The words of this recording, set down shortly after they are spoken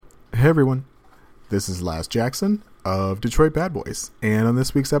Hey everyone, this is Laz Jackson of Detroit Bad Boys, and on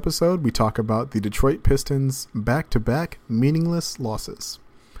this week's episode we talk about the Detroit Pistons' back-to-back meaningless losses.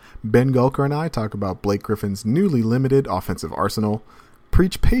 Ben Gulker and I talk about Blake Griffin's newly limited offensive arsenal,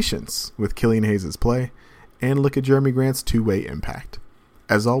 preach patience with Killian Hayes' play, and look at Jeremy Grant's two-way impact.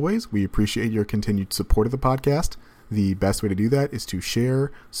 As always, we appreciate your continued support of the podcast. The best way to do that is to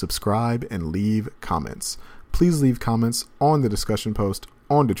share, subscribe, and leave comments. Please leave comments on the discussion post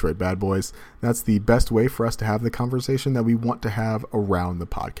on Detroit Bad Boys. That's the best way for us to have the conversation that we want to have around the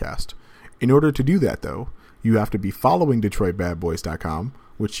podcast. In order to do that, though, you have to be following DetroitBadBoys.com,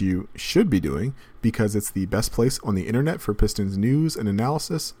 which you should be doing because it's the best place on the internet for Pistons news and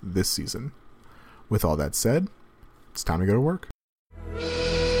analysis this season. With all that said, it's time to go to work.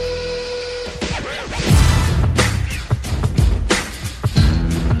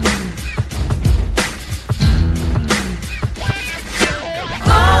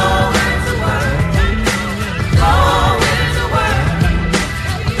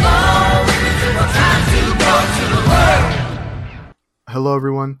 Hello,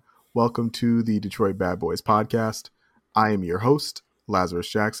 everyone. Welcome to the Detroit Bad Boys podcast. I am your host, Lazarus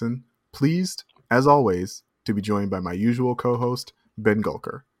Jackson. Pleased, as always, to be joined by my usual co-host, Ben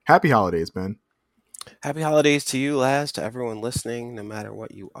Gulker. Happy holidays, Ben. Happy holidays to you, Laz, to everyone listening, no matter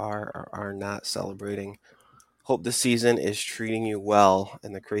what you are or are not celebrating. Hope this season is treating you well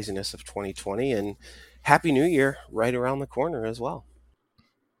in the craziness of 2020, and Happy New Year right around the corner as well.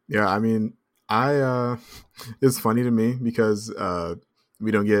 Yeah, I mean, it's funny to me because we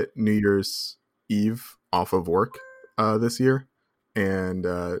don't get New Year's Eve off of work this year, and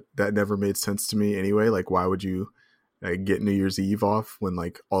that never made sense to me anyway. Like, why would you get New Year's Eve off when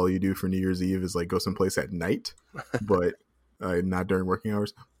like all you do for New Year's Eve is like go someplace at night, but not during working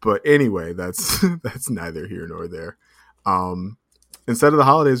hours? But anyway, that's neither here nor there. Instead of the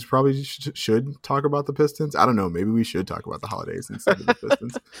holidays, we probably should talk about the Pistons. I don't know. Maybe we should talk about the holidays instead of the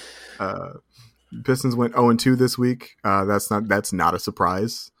Pistons. Pistons went 0-2 this week. That's not a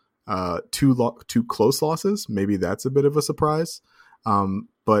surprise. Two close losses. Maybe that's a bit of a surprise.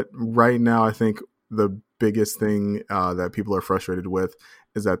 But right now, I think the biggest thing that people are frustrated with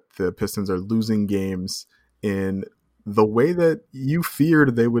is that the Pistons are losing games in the way that you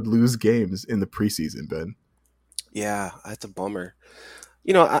feared they would lose games in the preseason, Ben. Yeah, that's a bummer.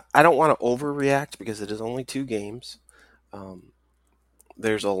 You know, I don't want to overreact because it is only 2 games.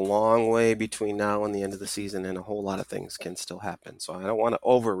 There's a long way between now and the end of the season, and a whole lot of things can still happen. So I don't want to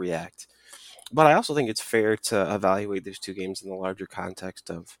overreact. But I also think it's fair to evaluate these 2 games in the larger context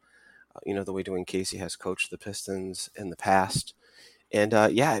of, the way Dwayne Casey has coached the Pistons in the past. And,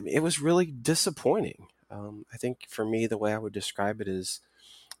 it was really disappointing. I think for me, the way I would describe it is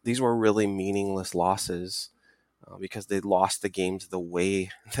these were really meaningless losses because they lost the games the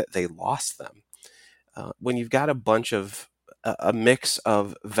way that they lost them. When you've got a mix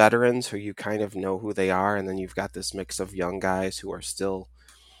of veterans who you kind of know who they are, and then you've got this mix of young guys who are still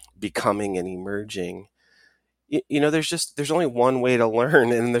becoming and emerging. There's only one way to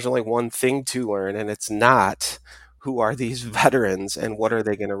learn, and there's only one thing to learn, and it's not who are these veterans and what are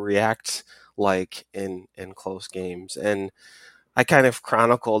they going to react like in close games. And I kind of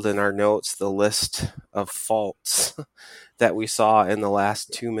chronicled in our notes the list of faults that we saw in the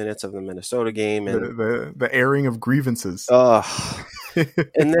last 2 minutes of the Minnesota game, and the airing of grievances.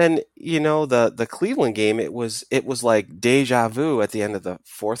 And then the Cleveland game, it was like deja vu at the end of the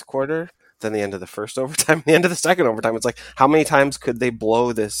fourth quarter, then the end of the first overtime, the end of the second overtime. It's like, how many times could they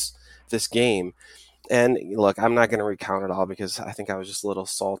blow this game? And look, I'm not going to recount it all because I think I was just a little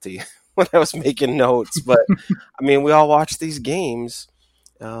salty when I was making notes. But I mean, we all watch these games.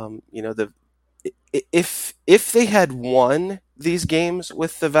 If they had won these games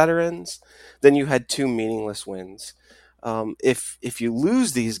with the veterans, then you had 2 meaningless wins. If you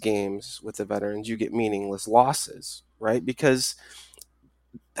lose these games with the veterans, you get meaningless losses, right? Because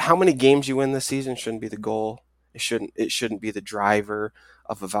how many games you win this season shouldn't be the goal. It shouldn't be the driver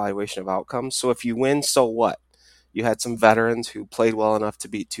of evaluation of outcomes. So if you win, so what? You had some veterans who played well enough to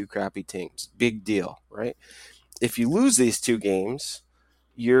beat 2 crappy teams. Big deal, right? If you lose these 2 games,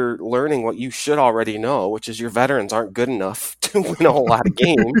 you're learning what you should already know, which is your veterans aren't good enough to win a whole lot of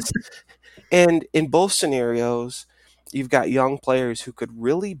games. And in both scenarios, you've got young players who could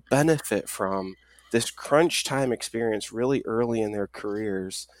really benefit from this crunch time experience really early in their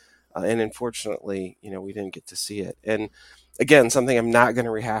careers. And unfortunately, we didn't get to see it. And again, something I'm not going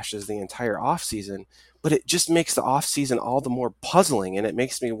to rehash is the entire offseason, but it just makes the offseason all the more puzzling. And it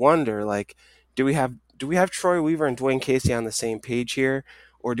makes me wonder, like, do we have Troy Weaver and Dwayne Casey on the same page here?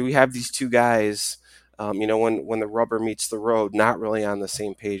 Or do we have these 2 guys when the rubber meets the road, not really on the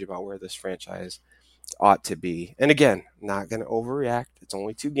same page about where this franchise ought to be. And again, not going to overreact. It's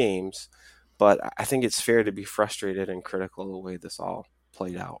only 2 games, but I think it's fair to be frustrated and critical of the way this all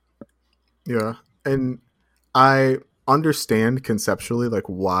played out. Yeah. And I understand conceptually like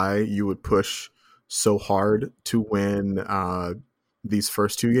why you would push so hard to win these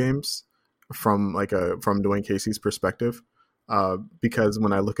first 2 games from Dwayne Casey's perspective. Because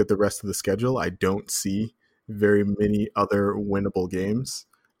when I look at the rest of the schedule, I don't see very many other winnable games.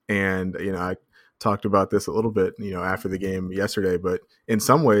 And, I talked about this a little bit, after the game yesterday, but in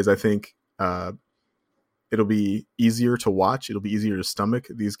some ways I think it'll be easier to watch. It'll be easier to stomach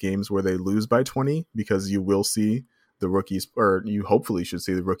these games where they lose by 20, because you will see the rookies, or you hopefully should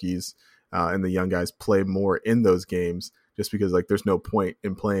see the rookies and the young guys play more in those games, just because like there's no point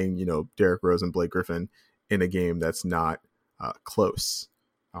in playing, Derrick Rose and Blake Griffin in a game that's not close.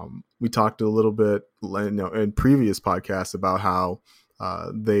 We talked a little bit in previous podcasts about how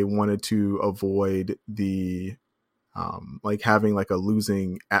they wanted to avoid the like having like a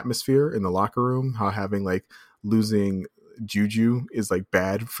losing atmosphere in the locker room, how having like losing juju is like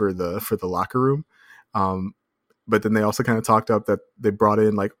bad for the locker room. But then they also kind of talked up that they brought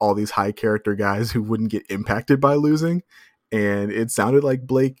in like all these high character guys who wouldn't get impacted by losing. And it sounded like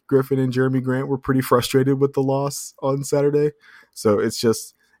Blake Griffin and Jeremy Grant were pretty frustrated with the loss on Saturday. So it's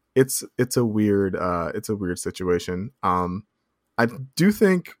just, it's a weird situation. I do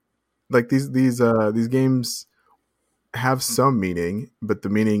think like these games have some meaning, but the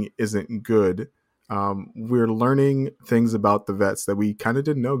meaning isn't good. We're learning things about the vets that we kind of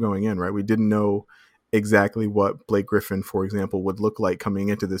didn't know going in, right? We didn't know exactly what Blake Griffin, for example, would look like coming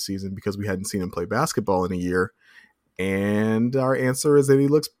into this season because we hadn't seen him play basketball in a year. And our answer is that he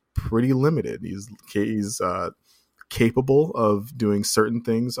looks pretty limited. He's capable of doing certain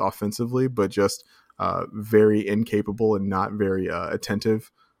things offensively, but just very incapable and not very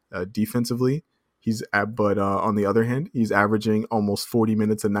attentive defensively. But on the other hand, he's averaging almost 40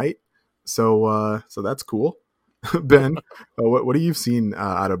 minutes a night. So that's cool. Ben, what have you seen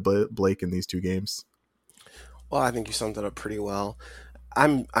out of Blake in these 2 games? Well, I think you summed it up pretty well.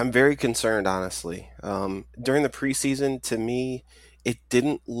 I'm very concerned, honestly. During the preseason, to me, it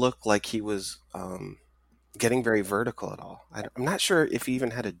didn't look like he was getting very vertical at all. I'm not sure if he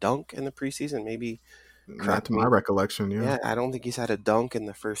even had a dunk in the preseason. Maybe not to my recollection. Yeah, I don't think he's had a dunk in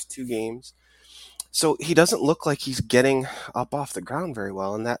the first 2 games. So he doesn't look like he's getting up off the ground very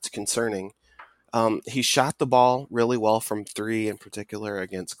well, and that's concerning. He shot the ball really well from 3 in particular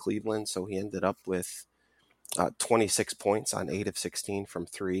against Cleveland, so he ended up with 26 points on 8 of 16 from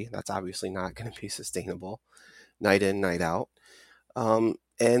 3. That's obviously not going to be sustainable night in, night out.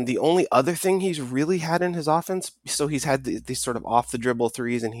 And the only other thing he's really had in his offense, so he's had these sort of off the dribble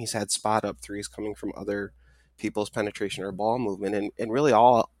threes, and he's had spot up threes coming from other people's penetration or ball movement. And really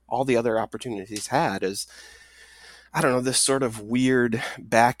all the other opportunities he's had is, I don't know, this sort of weird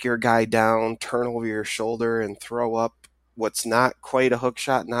back your guy down, turn over your shoulder and throw up what's not quite a hook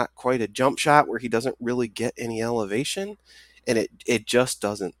shot, not quite a jump shot, where he doesn't really get any elevation. And it just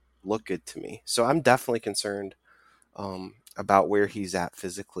doesn't look good to me. So I'm definitely concerned about where he's at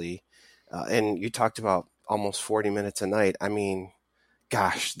physically. And you talked about almost 40 minutes a night. I mean,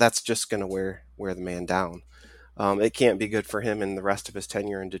 gosh, that's just going to wear the man down. It can't be good for him and the rest of his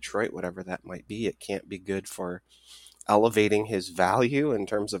tenure in Detroit, whatever that might be. It can't be good for elevating his value in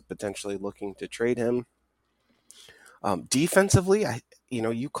terms of potentially looking to trade him. Defensively,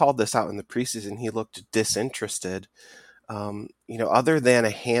 you called this out in the preseason. He looked disinterested. Other than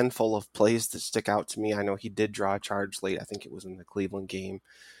a handful of plays that stick out to me, I know he did draw a charge late. I think it was in the Cleveland game.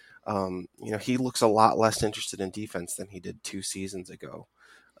 He looks a lot less interested in defense than he did 2 seasons ago,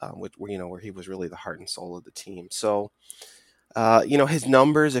 where he was really the heart and soul of the team. So, his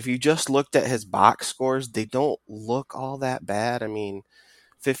numbers, if you just looked at his box scores, they don't look all that bad. I mean,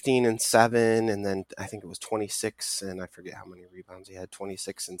 15 and 7, and then I think it was 26, and I forget how many rebounds he had,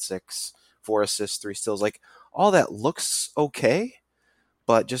 26 and 6, 4 assists, 3 steals. Like, all that looks okay,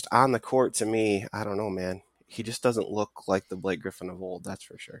 but just on the court, to me, I don't know, man. He just doesn't look like the Blake Griffin of old, that's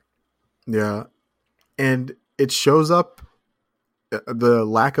for sure. Yeah, and it shows up, the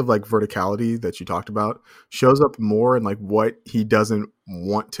lack of like verticality that you talked about shows up more in like what he doesn't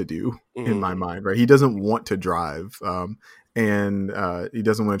want to do in my mind, right? He doesn't want to drive. And he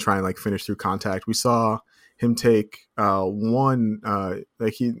doesn't want to try and like finish through contact. We saw him take one,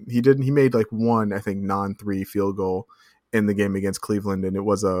 like he made like one, I think, non-3 field goal in the game against Cleveland, and it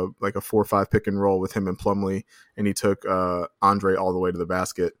was a 4-5 pick and roll with him and Plumlee, and he took Andre all the way to the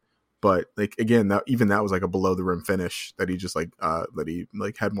basket. But like again, that was like a below the rim finish that he just like that he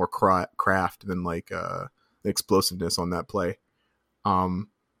like had more craft than like the explosiveness on that play.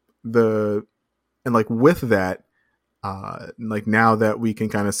 The and like with that, like now that we can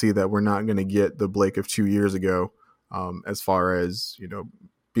kind of see that we're not going to get the Blake of 2 years ago, as far as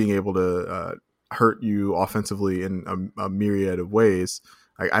being able to hurt you offensively in a myriad of ways.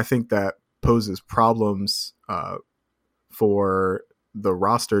 I think that poses problems for the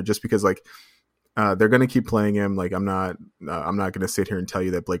roster, just because like they're going to keep playing him. Like I'm not going to sit here and tell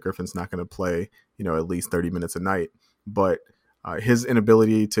you that Blake Griffin's not going to play at least 30 minutes a night, but his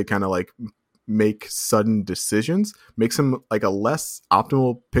inability to kind of like make sudden decisions makes him like a less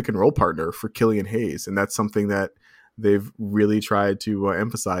optimal pick and roll partner for Killian Hayes, and that's something that they've really tried to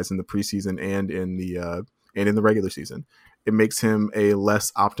emphasize in the preseason and in the regular season. It makes him a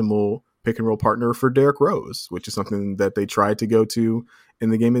less optimal pick and roll partner for Derrick Rose, which is something that they tried to go to in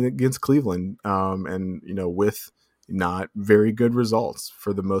the game against Cleveland, and with not very good results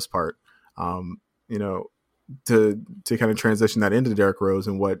for the most part. To kind of transition that into Derrick Rose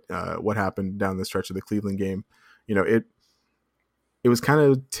and what happened down the stretch of the Cleveland game, it was kind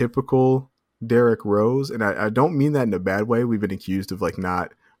of typical Derrick Rose, and I don't mean that in a bad way. We've been accused of like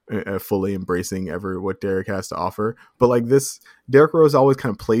not fully embracing what Derrick has to offer, but like this, Derrick Rose always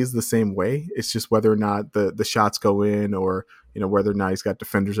kind of plays the same way. It's just whether or not the shots go in, or whether or not he's got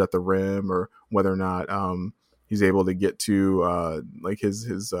defenders at the rim, or whether or not he's able to get to like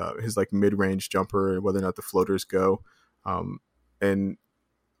his like mid-range jumper, whether or not the floaters go, and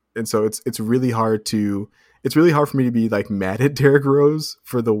so it's really hard for me to be like mad at Derrick Rose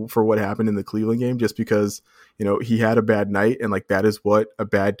for what happened in the Cleveland game, just because he had a bad night, and like that is what a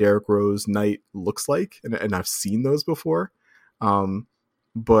bad Derrick Rose night looks like, and I've seen those before,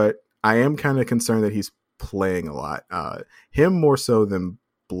 but I am kind of concerned that he's playing a lot, him more so than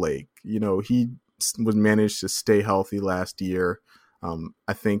Blake. He was managed to stay healthy last year.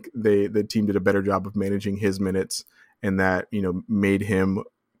 I think the team did a better job of managing his minutes, and that made him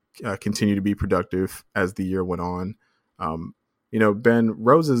continue to be productive as the year went on. Ben,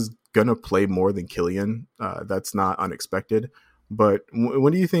 Rose is gonna play more than Killian. That's not unexpected. But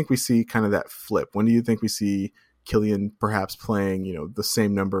when do you think we see kind of that flip? When do you think we see Killian perhaps playing the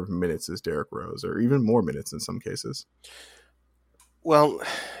same number of minutes as Derrick Rose, or even more minutes in some cases? Well,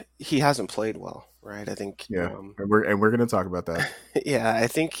 he hasn't played well, right? I think. Yeah, and we're going to talk about that. Yeah, I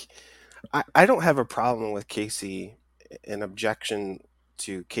think I don't have a problem with Casey, an objection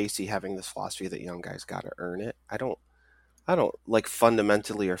to Casey having this philosophy that young guys got to earn it. I don't like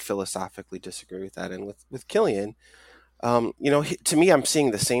fundamentally or philosophically disagree with that. And with Killian, to me, I'm seeing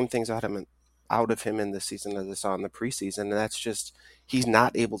the same things out of him in this season as I saw in the preseason, and that's just he's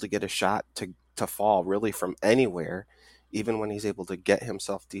not able to get a shot to fall really from anywhere, even when he's able to get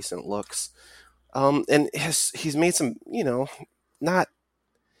himself decent looks. And he's made some,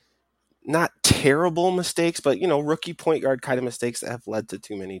 not terrible mistakes, but, rookie point guard kind of mistakes that have led to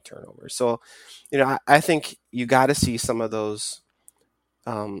too many turnovers. So, I think you got to see some of those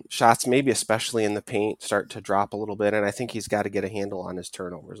shots, maybe especially in the paint, start to drop a little bit. And I think he's got to get a handle on his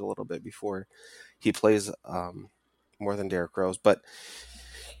turnovers a little bit before he plays more than Derrick Rose. But,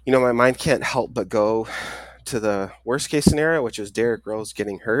 my mind can't help but go to the worst case scenario, which is Derrick Rose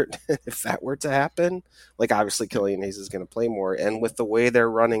getting hurt. If that were to happen, like obviously Killian Hayes is going to play more, and with the way they're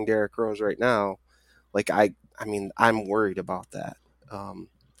running Derrick Rose right now, like I'm worried about that.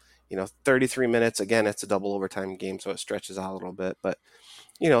 33 minutes, again, it's a double overtime game, so it stretches out a little bit, but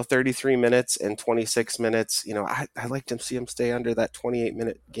 33 minutes and 26 minutes, I like to see him stay under that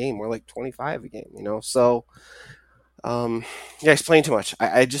 28-minute game, or like 25 a game, so he's playing too much.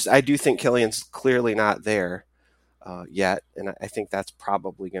 I do think Killian's clearly not there yet, and I think that's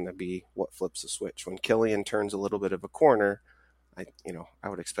probably going to be what flips the switch. When Killian turns a little bit of a corner, I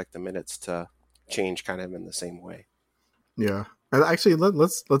would expect the minutes to change kind of in the same way. Yeah, actually,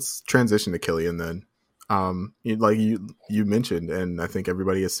 let's transition to Killian then. Like you mentioned, and I think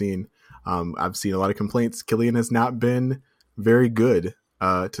everybody has seen. I've seen a lot of complaints. Killian has not been very good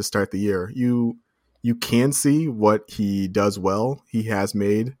to start the year. You can see what he does well. He has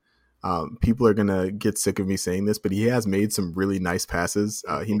made, people are going to get sick of me saying this, but he has made some really nice passes.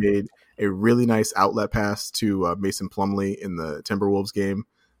 He made a really nice outlet pass to Mason Plumlee in the Timberwolves game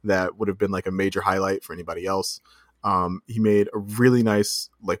that would have been like a major highlight for anybody else. He made a really nice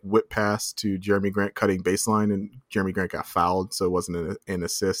like whip pass to Jeremy Grant cutting baseline, and Jeremy Grant got fouled, so it wasn't an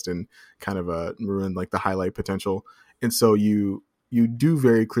assist, and kind of ruined like the highlight potential. And so you do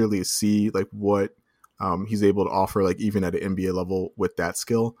very clearly see like what he's able to offer, like even at an NBA level with that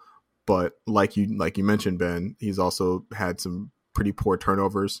skill. But like you mentioned, Ben, he's also had some pretty poor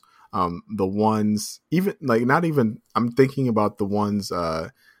turnovers. The ones even like not even I'm thinking about the ones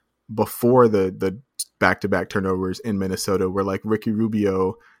before the back-to-back turnovers in Minnesota where like Ricky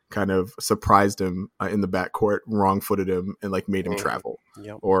Rubio kind of surprised him in the backcourt, wrong-footed him, and like made him travel.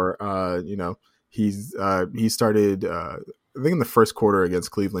 Yep. Or he started I think in the first quarter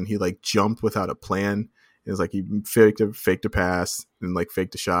against Cleveland, he like jumped without a plan. It was like he faked a pass and like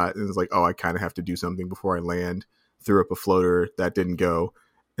faked a shot, and it was like, oh, I kind of have to do something before I land. Threw up a floater that didn't go,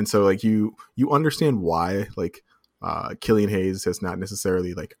 and so like you understand why like Killian Hayes has not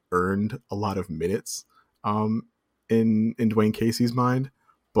necessarily like earned a lot of minutes in Dwayne Casey's mind,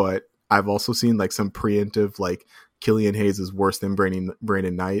 but I've also seen like some preemptive like Killian Hayes is worse than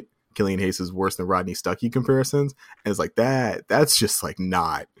Brandon Knight. Killian Hayes is worse than Rodney Stuckey comparisons, and it's like that's just like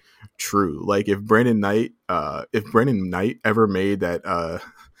not true. Like if Brandon Knight ever made that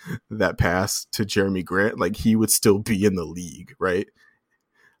that pass to Jeremy Grant, like he would still be in the league, right?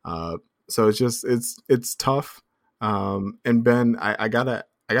 So it's just it's tough. And Ben, I gotta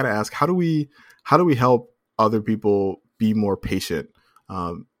ask, how do we help other people be more patient,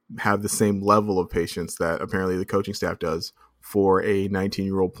 have the same level of patience that apparently the coaching staff does for a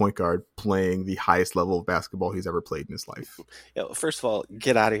 19-year-old point guard playing the highest level of basketball he's ever played in his life? First of all,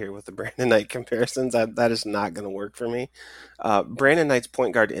 get out of here with the Brandon Knight comparisons. That is not going to work for me. Brandon Knight's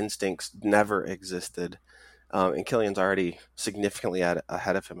point guard instincts never existed. And Killian's already significantly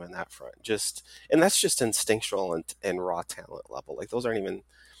ahead of him in that front. And that's just instinctual and raw talent level. Like those aren't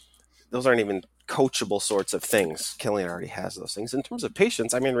even coachable sorts of things. Killian already has those things. In terms of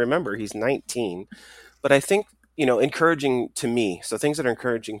patience, I mean, remember he's 19, but I think encouraging to me. So things that are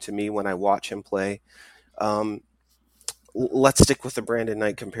encouraging to me when I watch him play. Let's stick with the Brandon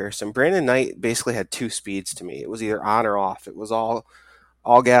Knight comparison. Brandon Knight basically had two speeds to me. It was either on or off. It was all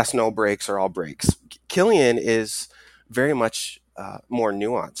gas, no brakes, or all brakes. Killian is very much more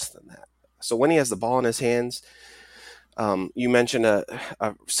nuanced than that. So when he has the ball in his hands, you mentioned a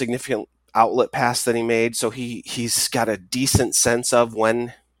significant outlet pass that he made. So he's got a decent sense of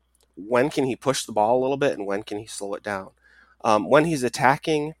when can he push the ball a little bit and when can he slow it down. When he's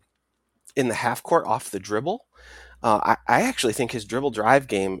attacking in the half court off the dribble, I actually think his dribble drive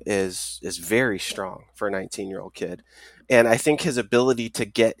game is very strong for a 19-year-old kid. And I think his ability to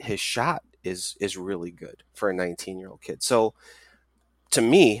get his shot is really good for a 19-year-old kid. So to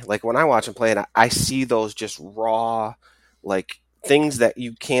me, like when I watch him play, and I see those just raw, like things that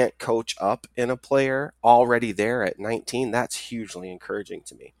you can't coach up in a player already there at 19, that's hugely encouraging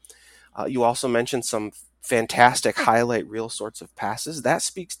to me. You also mentioned some fantastic highlight reel sorts of passes. That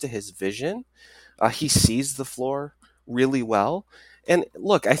speaks to his vision. He sees the floor really well. And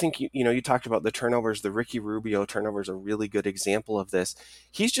look, I think you talked about the turnovers. The Ricky Rubio turnover is a really good example of this.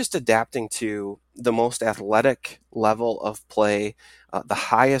 He's just adapting to the most athletic level of play, the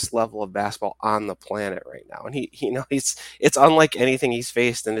highest level of basketball on the planet right now. And it's unlike anything he's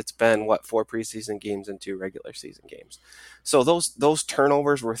faced, and it's been 4 preseason games and 2 regular season games. So those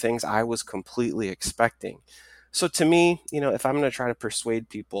turnovers were things I was completely expecting. So to me, if I'm going to try to persuade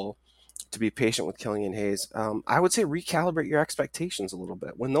people to be patient with Killian Hayes, I would say recalibrate your expectations a little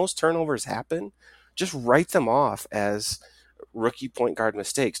bit. When those turnovers happen, just write them off as rookie point guard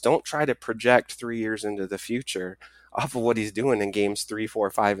mistakes. Don't try to project 3 years into the future off of what he's doing in games 3, 4,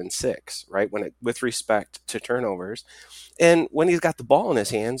 5, and 6, right? With respect to turnovers. And when he's got the ball in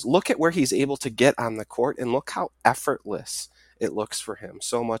his hands, look at where he's able to get on the court and look how effortless it looks for him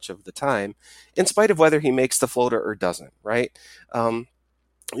so much of the time, in spite of whether he makes the floater or doesn't, right?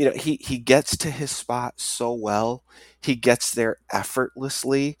 He gets to his spot so well. He gets there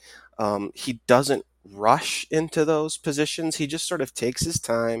effortlessly. He doesn't rush into those positions. He just sort of takes his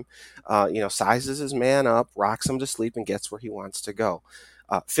time, sizes his man up, rocks him to sleep, and gets where he wants to go.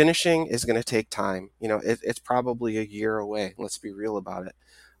 Finishing is going to take time. It's probably a year away. Let's be real about it.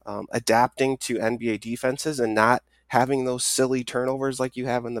 Adapting to NBA defenses and not having those silly turnovers like you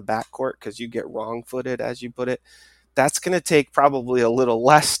have in the backcourt because you get wrong-footed, as you put it, that's going to take probably a little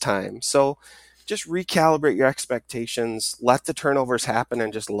less time. So just recalibrate your expectations, let the turnovers happen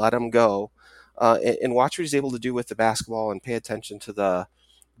and just let them go, and watch what he's able to do with the basketball and pay attention to the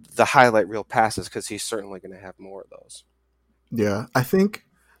highlight reel passes because he's certainly going to have more of those. Yeah, I think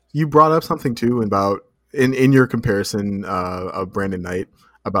you brought up something too about in your comparison of Brandon Knight,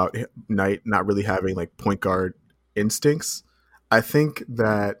 about Knight not really having like point guard instincts. I think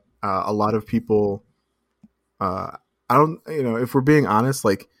that a lot of people, I don't, if we're being honest,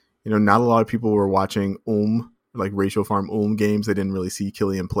 like, not a lot of people were watching like Ratio Farm games. They didn't really see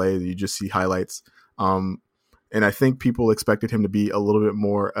Killian play. You just see highlights. And I think people expected him to be a little bit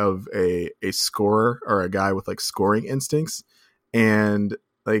more of a scorer or a guy with like scoring instincts. And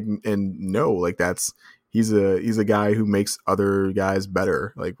like, and no, like he's a guy who makes other guys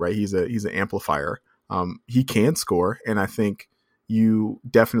better. Like, right, he's an amplifier. He can score, and I think you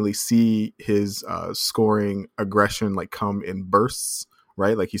definitely see his scoring aggression like come in bursts,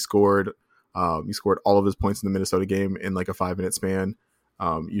 right? Like he scored all of his points in the Minnesota game in like a 5-minute span.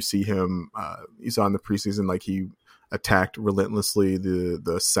 You see him, you saw in the preseason, like he attacked relentlessly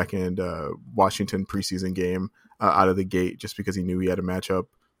the second Washington preseason game out of the gate, just because he knew he had a matchup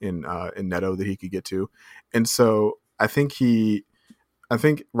in Neto that he could get to. And so I think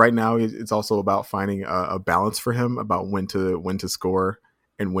right now it's also about finding a balance for him about when to score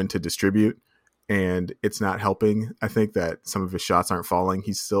and when to distribute. And it's not helping. I think that some of his shots aren't falling.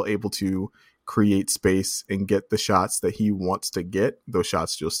 He's still able to create space and get the shots that he wants to get. Those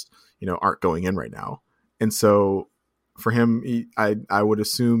shots just, aren't going in right now. And so for him, I would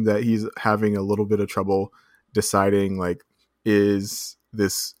assume that he's having a little bit of trouble deciding, like, is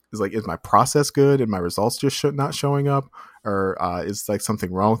my process good and my results just not showing up, or is like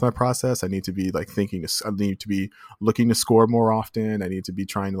something wrong with my process? I need to be like I need to be looking to score more often. I need to be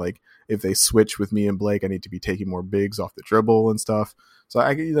trying to, like, if they switch with me and Blake, I need to be taking more bigs off the dribble and stuff. So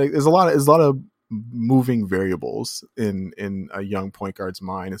there's a lot of moving variables in a young point guard's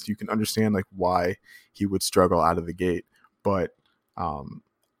mind, as you can understand like why he would struggle out of the gate. But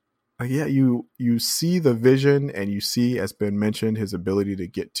yeah, you see the vision, and you see, as Ben mentioned, his ability to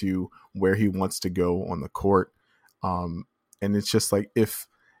get to where he wants to go on the court. And it's just like, if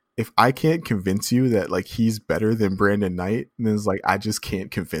I can't convince you that like he's better than Brandon Knight, then it's like I just can't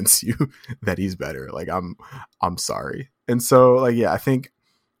convince you that he's better. Like I'm sorry. And so, like, yeah, I think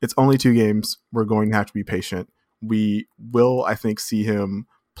it's only 2 games. We're going to have to be patient. We will, I think, see him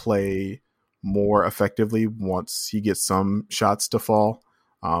play more effectively once he gets some shots to fall.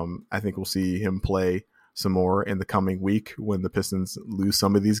 I think we'll see him play some more in the coming week when the Pistons lose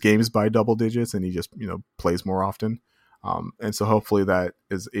some of these games by double digits, and he just, plays more often. And so hopefully that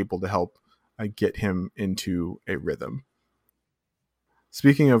is able to help get him into a rhythm.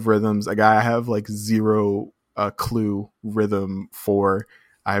 Speaking of rhythms, a guy I have like zero clue rhythm for,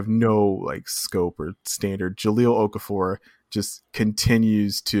 I have no like scope or standard. Jahlil Okafor just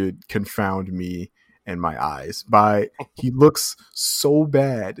continues to confound me and my eyes. He looks so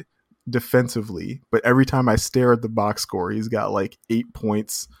bad defensively, but every time I stare at the box score, he's got like 8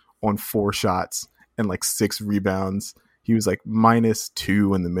 points on 4 shots and like 6 rebounds. He was like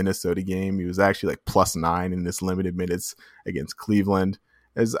 -2 in the Minnesota game. He was actually like +9 in this limited minutes against Cleveland.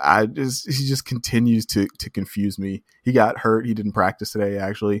 He just continues to confuse me. He got hurt. He didn't practice today,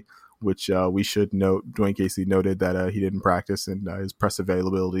 actually, which we should note. Dwayne Casey noted that he didn't practice, and his press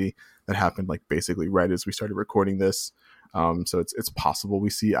availability that happened like basically right as we started recording this. So it's possible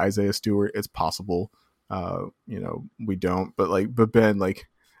we see Isaiah Stewart. It's possible, we don't. But Ben, like,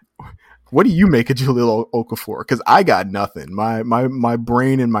 what do you make of Jahlil Okafor? Because I got nothing. My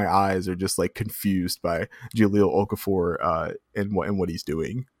brain and my eyes are just like confused by Jahlil Okafor and what he's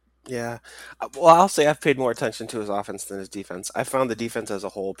doing. Yeah. Well, I'll say I've paid more attention to his offense than his defense. I found the defense as a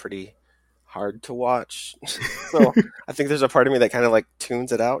whole pretty hard to watch. So I think there's a part of me that kind of like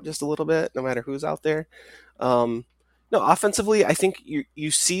tunes it out just a little bit, no matter who's out there. No, offensively, I think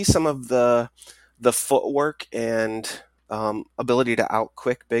you see some of the footwork and ability to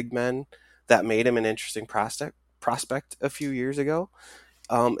out-quick big men that made him an interesting prospect a few years ago.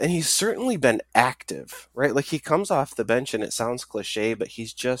 And he's certainly been active, right? Like, he comes off the bench and it sounds cliche, but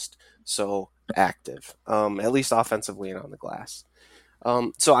he's just so active, at least offensively and on the glass.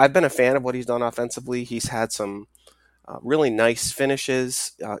 So I've been a fan of what he's done offensively. He's had some really nice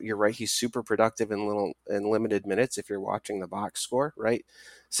finishes. You're right. He's super productive in limited minutes. If you're watching the box score, right?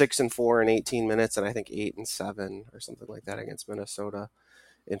 6 and 4 in 18 minutes, and I think 8 and 7 or something like that against Minnesota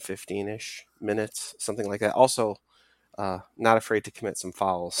in 15-ish minutes, something like that. Also, not afraid to commit some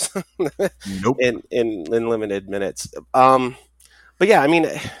fouls. Nope. in limited minutes. But yeah, I mean,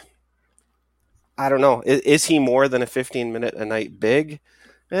 I don't know. Is he more than a 15-minute a night big?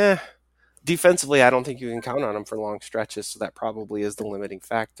 Defensively, I don't think you can count on him for long stretches, so that probably is the limiting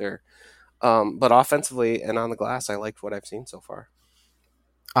factor. But offensively and on the glass, I liked what I've seen so far.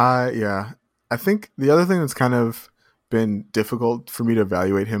 Yeah. I think the other thing that's kind of been difficult for me to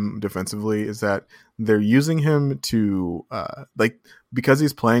evaluate him defensively is that they're using him to because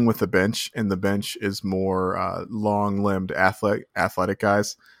he's playing with the bench, and the bench is more long-limbed athletic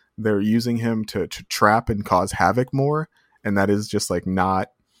guys. They're using him to trap and cause havoc more, and that is just like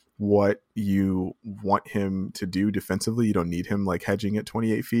not what you want him to do defensively. You don't need him like hedging at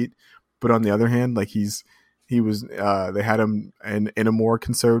 28 feet. But on the other hand, like they had him in a more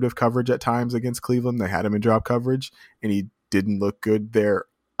conservative coverage at times against Cleveland. They had him in drop coverage, and he didn't look good there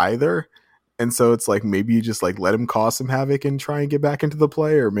either. And so it's like maybe you just like let him cause some havoc and try and get back into the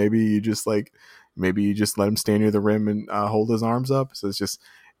play, or maybe you just let him stand near the rim and hold his arms up. So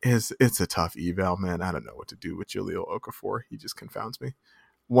it's a tough eval, man. I don't know what to do with Jahlil Okafor. He just confounds me.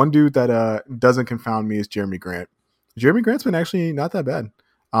 One dude that doesn't confound me is Jeremy Grant. Jeremy Grant's been actually not that bad.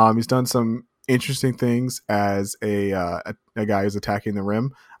 He's done some interesting things as a guy who's attacking the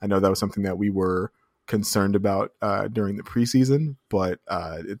rim. I know that was something that we were concerned about during the preseason, but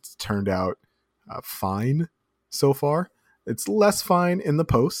it's turned out fine so far. It's less fine in the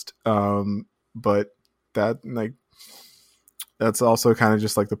post, but that's also kind of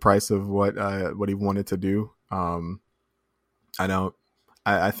just like the price of what he wanted to do.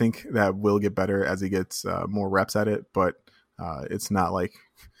 I think that will get better as he gets more reps at it, but it's not like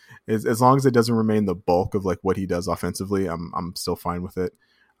as long as it doesn't remain the bulk of like what he does offensively, I'm still fine with it.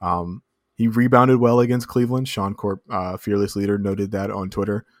 He rebounded well against Cleveland. Sean Corp, fearless leader, noted that on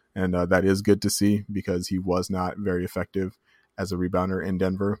Twitter, and that is good to see because he was not very effective as a rebounder in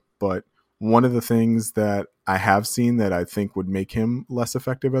Denver. But one of the things that I have seen that I think would make him less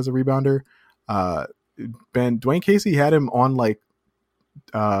effective as a rebounder, Dwayne Casey had him on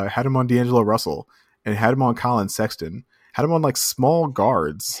D'Angelo Russell and had him on Colin Sexton, had him on like small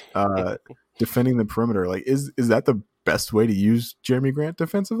guards defending the perimeter. Like, is that the best way to use Jeremy Grant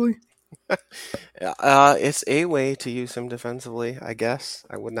defensively? It's a way to use him defensively, I guess.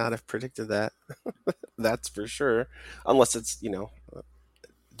 I would not have predicted that. That's for sure, unless it's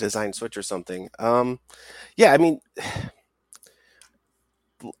design switch or something. Yeah, I mean,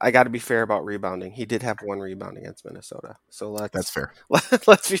 I got to be fair about rebounding. He did have one rebound against Minnesota, so that's fair.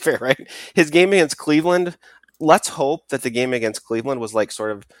 Let's be fair, right? His game against Cleveland. Let's hope that the game against Cleveland was like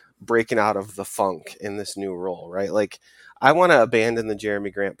sort of breaking out of the funk in this new role, right? Like, I want to abandon the Jeremy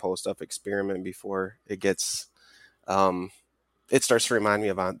Grant post-up experiment before it gets. It starts to remind me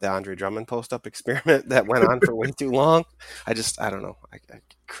of the Andre Drummond post-up experiment that went on for way too long. I don't know. I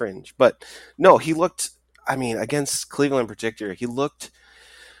cringe. But no, he looked. I mean, against Cleveland in particular, he looked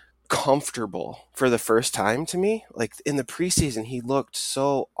comfortable for the first time to me. Like in the preseason, he looked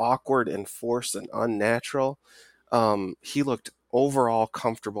so awkward and forced and unnatural. He looked overall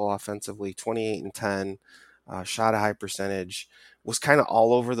comfortable offensively, 28 and 10, shot a high percentage, was kind of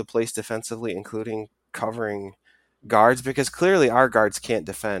all over the place defensively, including covering guards, because clearly our guards can't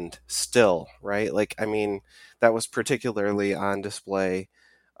defend still, right? Like, I mean, that was particularly on display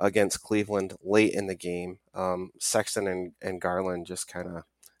against Cleveland late in the game. Sexton and Garland just kind of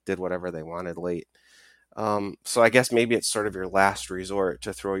did whatever they wanted late. So I guess maybe it's sort of your last resort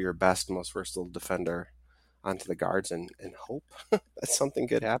to throw your best, most versatile defender onto the guards and hope that something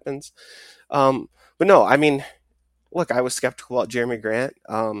good happens. But no, I mean, look, I was skeptical about Jeremy Grant.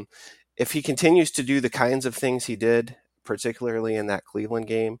 If he continues to do the kinds of things he did, particularly in that Cleveland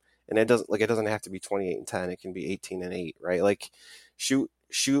game, and it doesn't have to be 28 and 10, it can be 18 and 8, right? Like shoot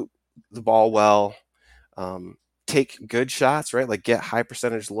the ball well, take good shots, right? Like get high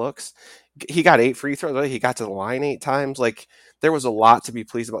percentage looks. He got 8 free throws, right? He got to the line 8 times. Like there was a lot to be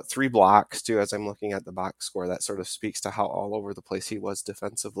pleased about. 3 blocks too, as I'm looking at the box score. That sort of speaks to how all over the place he was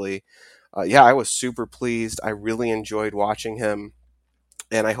defensively. Yeah, I was super pleased. I really enjoyed watching him.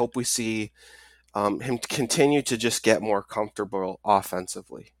 And I hope we see him continue to just get more comfortable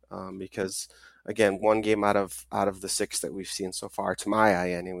offensively. Because again, one game out of the 6 that we've seen so far, to my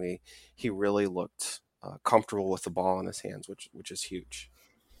eye anyway, he really looked comfortable with the ball in his hands, which is huge.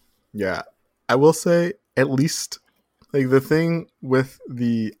 Yeah, I will say at least like the thing with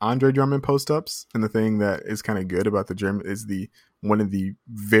the Andre Drummond post-ups, and the thing that is kind of good about the Jeremy is one of the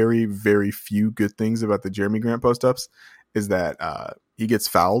very, very few good things about the Jeremy Grant post-ups is that he gets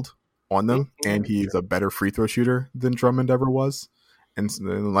fouled on them, and he's a better free throw shooter than Drummond ever was. And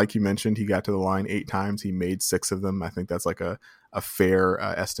like you mentioned, he got to the line 8 times. He made 6 of them. I think that's like a fair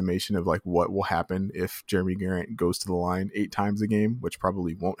estimation of like what will happen if Jeremy Grant goes to the line 8 times a game, which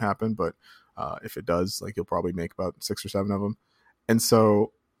probably won't happen. But if it does, like he'll probably make about 6 or 7 of them. And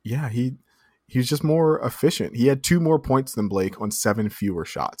so, yeah, he's just more efficient. He had 2 more points than Blake on 7 fewer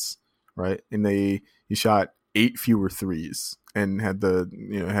shots, right? And he shot 8 fewer threes and had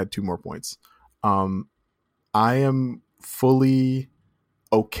 2 more points. I am fully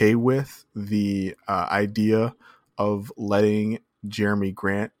okay with the idea of letting Jeremy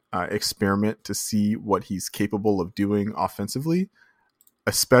Grant experiment to see what he's capable of doing offensively,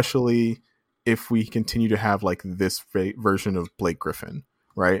 especially if we continue to have like this version of Blake Griffin,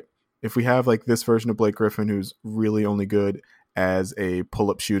 right? If we have like this version of Blake Griffin who's really only good as a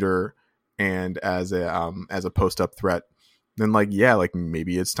pull-up shooter and as a post-up threat, then like, yeah, like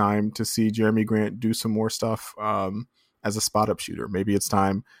maybe it's time to see Jeremy Grant do some more stuff as a spot up shooter. Maybe it's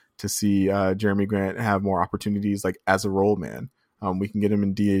time to see Jeremy Grant have more opportunities like as a role man. We can get him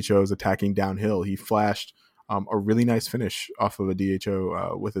in DHOs attacking downhill. He flashed a really nice finish off of a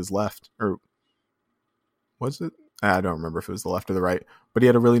DHO with his left, or was it? I don't remember if it was the left or the right, but he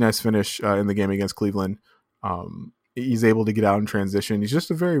had a really nice finish in the game against Cleveland. He's able to get out in transition. He's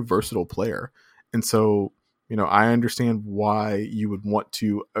just a very versatile player. And so, I understand why you would want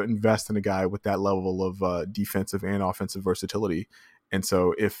to invest in a guy with that level of defensive and offensive versatility. And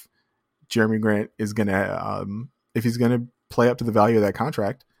so if Jeremy Grant is going to, if he's going to play up to the value of that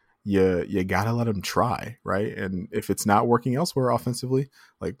contract, you got to let him try, right? And if it's not working elsewhere offensively,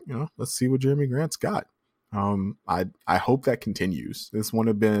 let's see what Jeremy Grant's got. I hope that continues. It's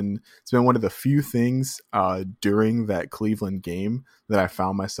been one of the few things during that Cleveland game that I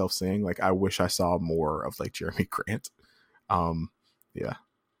found myself saying, like, I wish I saw more of like Jeremy Grant. Yeah.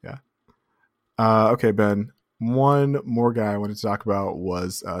 Okay, Ben. One more guy I wanted to talk about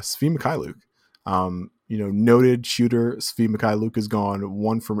was Svi Mykhailiuk. Noted shooter Svi Mykhailiuk has gone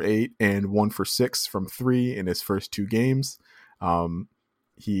 1 from 8 and 1 for 6 from 3 in his first 2 games.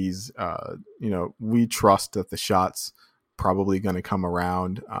 He's, we trust that the shots probably going to come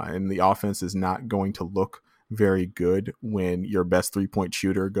around and the offense is not going to look very good when your best 3-point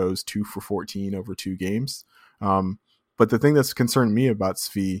shooter goes 2 for 14 over 2 games. But the thing that's concerned me about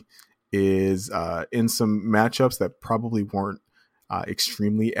Svi is in some matchups that probably weren't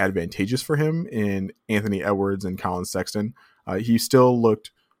extremely advantageous for him in Anthony Edwards and Colin Sexton, he still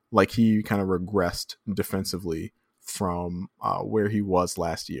looked like he kind of regressed defensively from where he was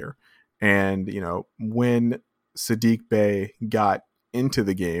last year. And, when Saddiq Bey got into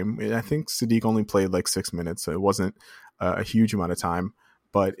the game, I think Saddiq only played like 6 minutes, so it wasn't a huge amount of time,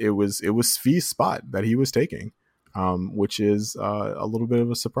 but it was Svi's spot that he was taking, which is a little bit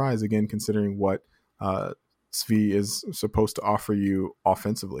of a surprise, again, considering what Svi is supposed to offer you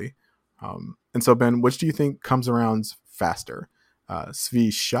offensively. And so, Ben, which do you think comes around faster,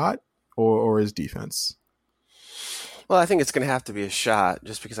 Svi's shot or his defense? Well, I think it's going to have to be a shot,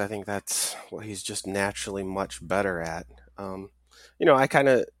 just because I think that's what he's just naturally much better at. I kind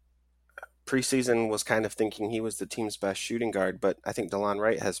of preseason was kind of thinking he was the team's best shooting guard, but I think DeLon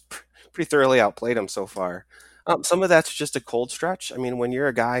Wright has pretty thoroughly outplayed him so far. Some of that's just a cold stretch. I mean, when you're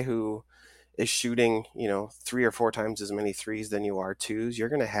a guy who is shooting, 3 or 4 times as many threes than you are twos, you're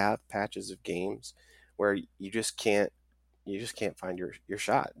going to have patches of games where you just can't find your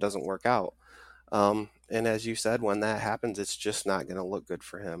shot. It doesn't work out. And as you said, when that happens, it's just not going to look good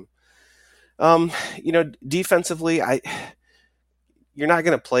for him. Defensively, you're not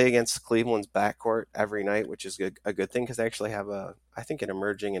going to play against Cleveland's backcourt every night, which is a good thing, because they actually have I think an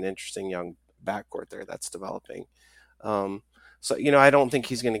emerging and interesting young backcourt there that's developing. So, I don't think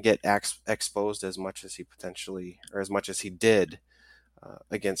he's going to get exposed as much as he potentially, or as much as he did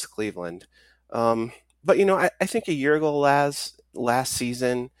against Cleveland. But, I think a year ago last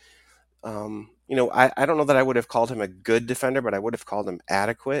season, I don't know that I would have called him a good defender, but I would have called him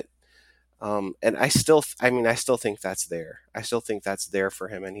adequate. And I still think that's there. I still think that's there for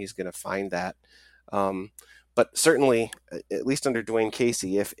him, and he's going to find that. But certainly, at least under Dwayne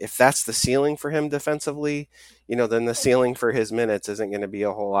Casey, if that's the ceiling for him defensively, then the ceiling for his minutes isn't going to be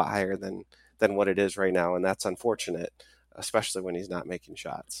a whole lot higher than what it is right now. And that's unfortunate, especially when he's not making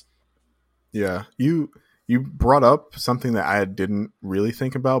shots. Yeah. You brought up something that I didn't really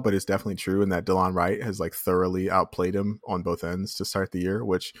think about, but it's definitely true, and that DeLon Wright has like thoroughly outplayed him on both ends to start the year,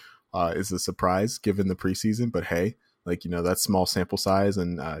 which is a surprise given the preseason. But hey, that's small sample size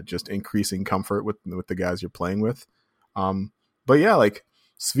and just increasing comfort with the guys you're playing with. But yeah,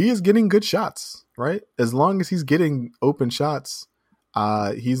 Svi is getting good shots, right? As long as he's getting open shots,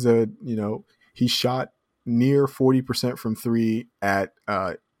 he shot near 40% from 3 at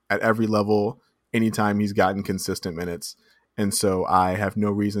every level anytime he's gotten consistent minutes. And so I have no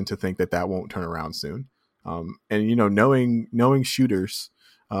reason to think that won't turn around soon. And knowing shooters,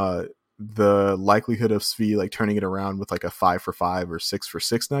 the likelihood of Svi turning it around with a 5 for 5 or 6 for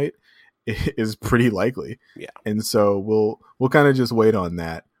 6 night is pretty likely. Yeah. And so we'll kind of just wait on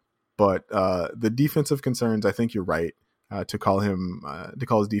that. But the defensive concerns, I think you're right to call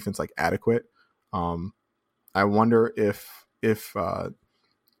his defense adequate. I wonder if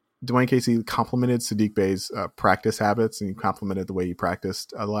Dwayne Casey complimented Saddiq Bey's practice habits, and he complimented the way he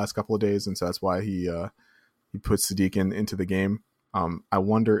practiced the last couple of days, and so that's why he put Saddiq into the game. I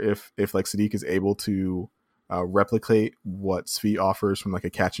wonder if Saddiq is able to replicate what Svi offers from a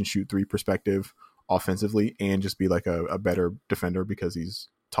catch and shoot 3 perspective offensively, and just be a better defender because he's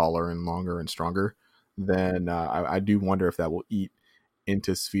taller and longer and stronger. Then I do wonder if that will eat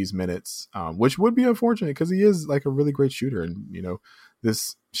into Svi's minutes, which would be unfortunate because he is like a really great shooter, and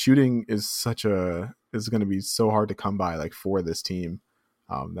this shooting is going to be so hard to come by like for this team.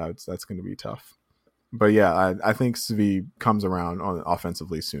 That's going to be tough. But yeah, I think Svi comes around on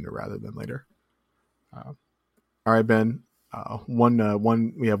offensively sooner rather than later. All right, Ben.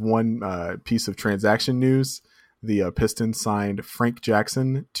 We have one piece of transaction news. The Pistons signed Frank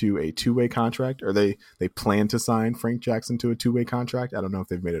Jackson to a two-way contract, or they plan to sign Frank Jackson to a two-way contract. I don't know if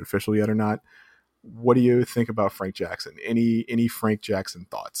they've made it official yet or not. What do you think about Frank Jackson? Any Frank Jackson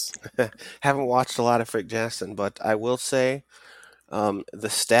thoughts? Haven't watched a lot of Frank Jackson, but I will say the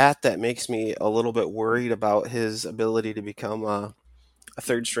stat that makes me a little bit worried about his ability to become a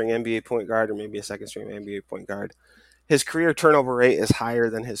third-string NBA point guard or maybe a second-string NBA point guard. His career turnover rate is higher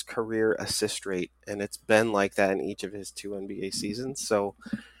than his career assist rate, and it's been like that in each of his 2 NBA seasons. So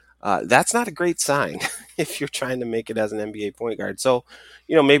that's not a great sign if you're trying to make it as an NBA point guard. So,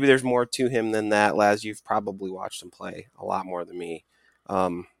 maybe there's more to him than that. Laz, you've probably watched him play a lot more than me.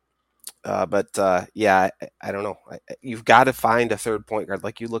 Yeah, I don't know. You've got to find a third point guard.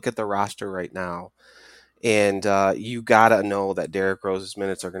 Like, you look at the roster right now, and you got to know that Derrick Rose's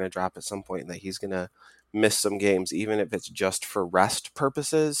minutes are going to drop at some point and that he's going to miss some games, even if it's just for rest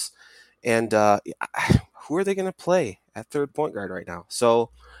purposes. And who are they going to play at third point guard right now?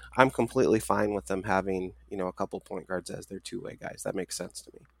 So I'm completely fine with them having, a couple point guards as their two-way guys. That makes sense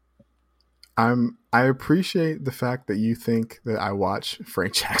to me. I appreciate the fact that you think that I watch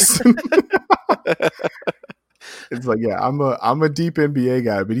Frank Jackson. It's like, yeah, I'm a deep NBA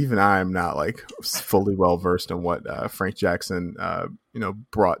guy, but even I'm not like fully well versed in what Frank Jackson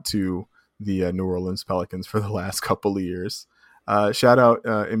brought to the New Orleans Pelicans for the last couple of years. Shout out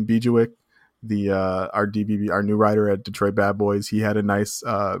Mbijuik, our DBB, our new writer at Detroit Bad Boys. He had a nice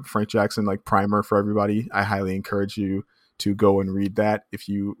Frank Jackson like primer for everybody. I highly encourage you to go and read that if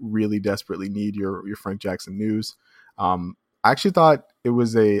you really desperately need your Frank Jackson news. I actually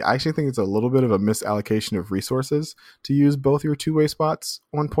think it's a little bit of a misallocation of resources to use both your two-way spots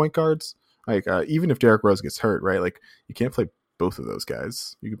on point guards. Like even if Derrick Rose gets hurt, right? Like you can't play both of those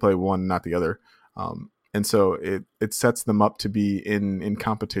guys. You can play one, not the other. And so it sets them up to be in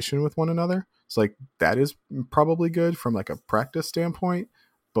competition with one another. So like that is probably good from like a practice standpoint.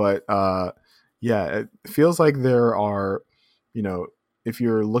 But it feels like there are, if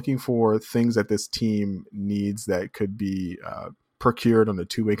you're looking for things that this team needs that could be procured on a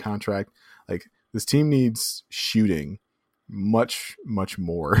two-way contract, like this team needs shooting much, much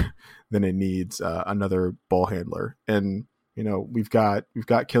more than it needs another ball handler. And, we've got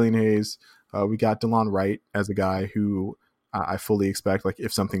Killian Hayes. We got DeLon Wright as a guy who I fully expect, like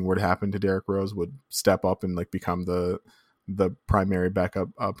if something were to happen to Derrick Rose, would step up and like become the primary backup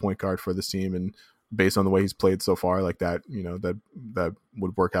point guard for this team. And based on the way he's played so far, like that, that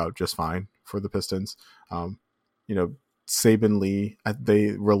would work out just fine for the Pistons. Saben Lee,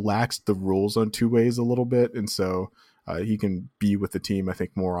 they relaxed the rules on two ways a little bit. And so he can be with the team, I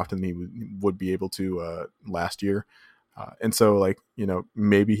think, more often than he would be able to last year. And so like,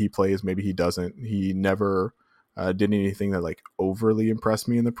 maybe he plays, maybe he doesn't. He never did anything that like overly impressed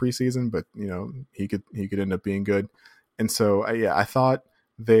me in the preseason, but he could end up being good. And so, I thought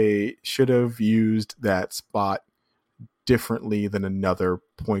they should have used that spot differently than another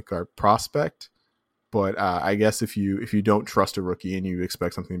point guard prospect. But I guess if you don't trust a rookie and you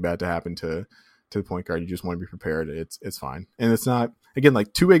expect something bad to happen to the point guard, you just want to be prepared. It's fine. And it's not, again,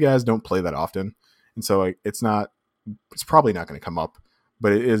 like two-way guys don't play that often. And so like, it's probably not going to come up,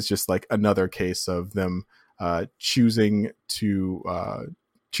 but it is just like another case of them choosing to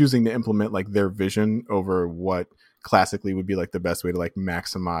implement like their vision over what classically would be like the best way to like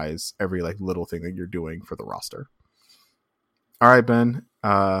maximize every like little thing that you're doing for the roster. All right, Ben,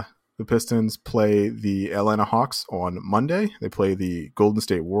 the Pistons play the Atlanta Hawks on Monday. They play the Golden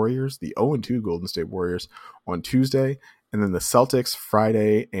State Warriors, the 0-2 Golden State Warriors, on Tuesday, and then the Celtics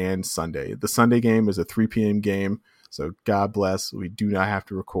Friday and Sunday. The Sunday game is a 3 p.m. game, so God bless, we do not have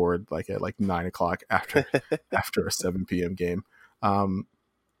to record like at like 9 o'clock after a 7 p.m. game.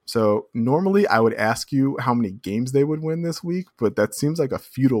 So normally I would ask you how many games they would win this week, but that seems like a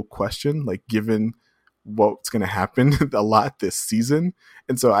futile question, like given what's going to happen a lot this season.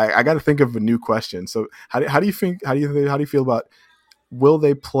 And so I got to think of a new question. So how do you feel about, will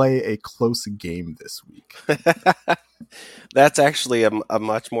they play a close game this week? That's actually a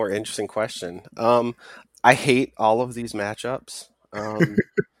much more interesting question. I hate all of these matchups.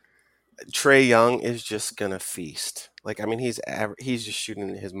 Trae Young is just gonna feast. Like, I mean, he's just shooting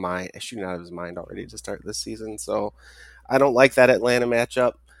out of his mind already to start this season. So I don't like that Atlanta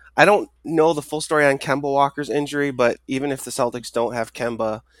matchup. I don't know the full story on Kemba Walker's injury, but even if the Celtics don't have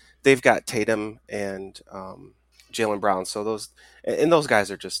Kemba, they've got Tatum and Jaylen Brown. So those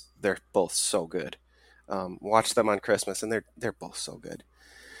guys are they're both so good. Watch them on Christmas, and they're both so good.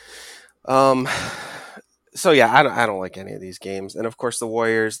 Um, so yeah, I don't like any of these games, and of course the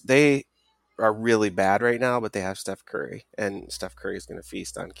Warriors, they are really bad right now, but they have Steph Curry, and Steph Curry is going to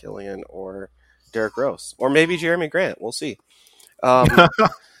feast on Killian or Derrick Rose, or maybe Jeremy Grant. We'll see.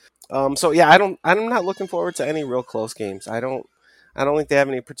 So yeah, I'm not looking forward to any real close games. I don't think they have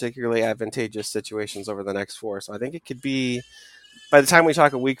any particularly advantageous situations over the next four. So I think it could be, by the time we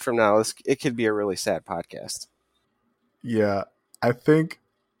talk a week from now, it could be a really sad podcast. Yeah, I think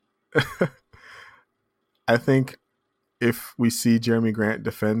I think if we see Jeremy Grant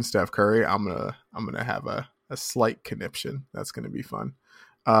defend Steph Curry, I'm gonna have a slight conniption. That's gonna be fun.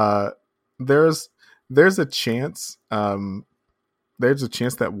 There's a chance. There's a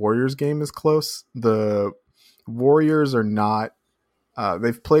chance that Warriors game is close. The Warriors are not.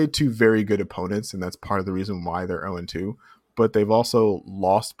 They've played two very good opponents, and that's part of the reason why they're 0-2. But they've also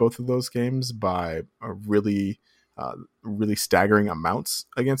lost both of those games by a really staggering amounts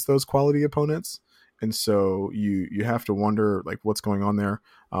against those quality opponents. And so you have to wonder like what's going on there.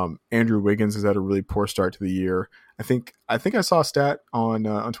 Andrew Wiggins has had a really poor start to the year. I think I saw a stat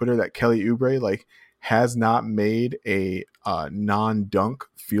on Twitter that Kelly Oubre like has not made a non-dunk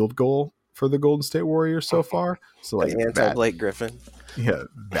field goal for the Golden State Warriors so far. So like anti-Blake Griffin. Yeah,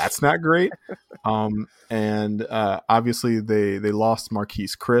 that's not great. And obviously they lost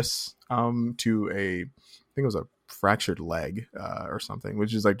Marquise Chris to I think it was a fractured leg or something,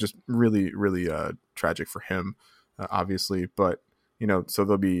 which is like just really tragic for him, obviously. But so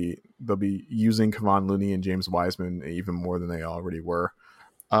they'll be using Kevon Looney and James Wiseman even more than they already were.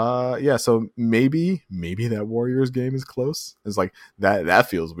 Yeah, so maybe that Warriors game is close. It's like that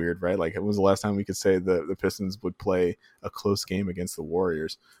feels weird, right? Like, when was the last time we could say the Pistons would play a close game against the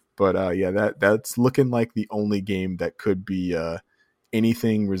Warriors? But yeah, that's looking like the only game that could be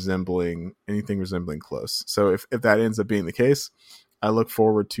anything resembling close. So if that ends up being the case, I look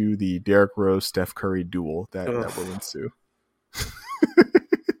forward to the Derrick Rose Steph Curry duel that will ensue.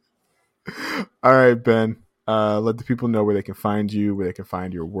 All right, Ben. Let the people know where they can find you, where they can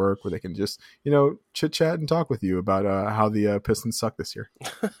find your work, where they can just, chit chat and talk with you about how the Pistons suck this year.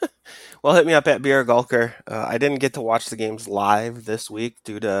 Well, hit me up at Beer Gulker. I didn't get to watch the games live this week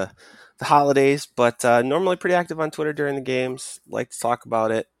due to the holidays, but normally pretty active on Twitter during the games. Like to talk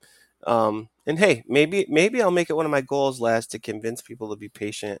about it. And hey, maybe I'll make it one of my goals, Laz, to convince people to be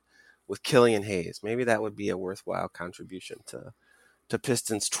patient with Killian Hayes. Maybe that would be a worthwhile contribution to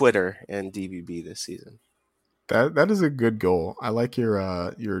Pistons Twitter and DVB this season. That is a good goal. I like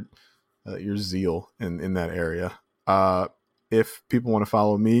your zeal in that area. If people want to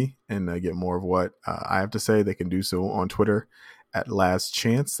follow me and get more of what I have to say, they can do so on Twitter at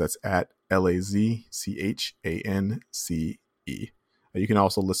LazChance. That's at LazChance. You can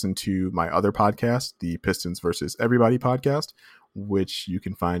also listen to my other podcast, the Pistons versus Everybody podcast, which you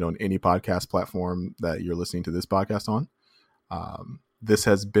can find on any podcast platform that you're listening to this podcast on. This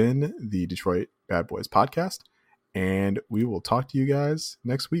has been the Detroit Bad Boys podcast, and we will talk to you guys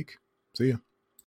next week. See ya.